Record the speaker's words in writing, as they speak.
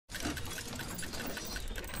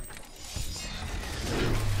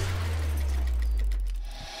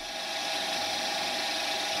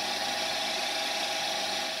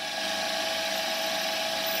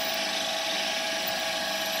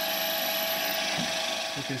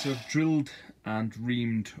Okay, so I've drilled and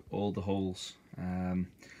reamed all the holes,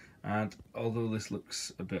 and although this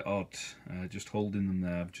looks a bit odd, just holding them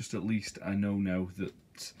there, just at least I know now that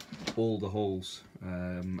all the holes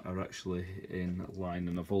are actually in line,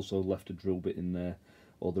 and I've also left a drill bit in there,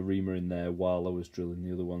 or the reamer in there, while I was drilling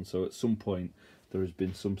the other one. So at some point there has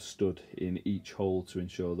been some stud in each hole to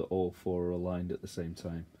ensure that all four are aligned at the same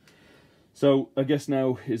time. So I guess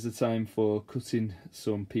now is the time for cutting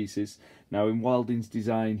some pieces. Now in Wilding's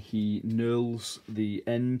design, he knurls the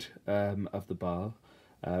end of the bar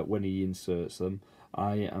when he inserts them.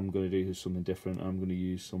 I am going to do something different. I'm going to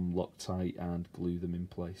use some Loctite and glue them in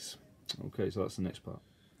place. Okay, so that's the next part.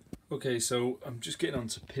 Okay, so I'm just getting on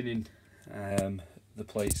to pinning the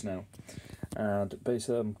plates now. And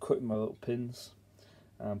basically I'm cutting my little pins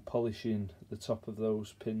and polishing the top of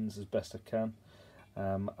those pins as best I can.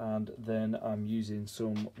 And then I'm using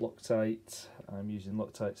some Loctite. I'm using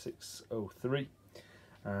Loctite 603.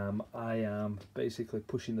 I am basically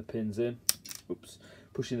pushing the pins in.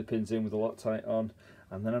 Pushing the pins in with the Loctite on,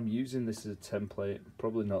 and then I'm using this as a template.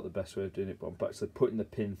 Probably not the best way of doing it, but I'm actually putting the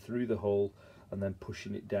pin through the hole and then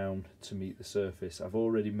pushing it down to meet the surface. I've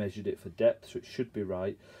already measured it for depth, so it should be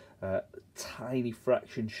right. Tiny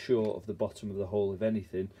fraction short of the bottom of the hole, if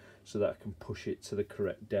anything, so that I can push it to the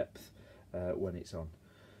correct depth when it's on.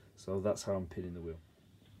 So that's how I'm pinning the wheel.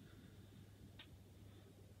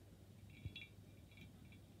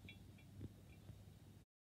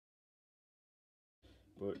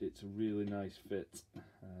 But it's a really nice fit. It's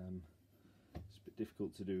a bit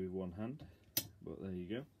difficult to do with one hand, but there you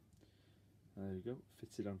go. There you go,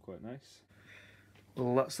 fitted on quite nice.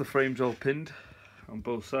 Well, that's the frames all pinned on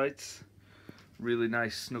both sides. Really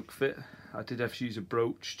nice snug fit. I did have to use a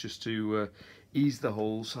broach just to ease the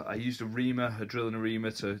holes. I used a reamer, a drill and a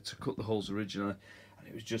reamer to cut the holes originally, and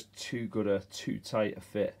it was just too good too tight a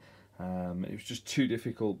fit. It was just too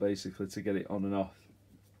difficult basically to get it on and off.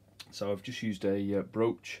 So I've just used a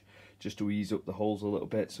broach just to ease up the holes a little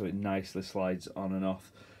bit so it nicely slides on and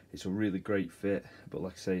off. It's a really great fit, but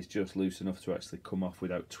like I say, it's just loose enough to actually come off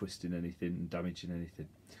without twisting anything and damaging anything.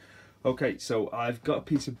 Okay, so I've got a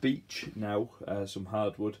piece of beech now, some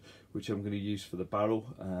hardwood, which I'm going to use for the barrel,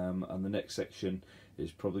 and the next section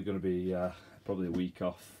is probably going to be probably a week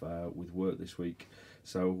off with work this week.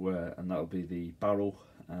 So and that'll be the barrel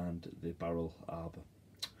and the barrel arbor.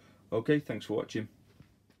 Okay, thanks for watching.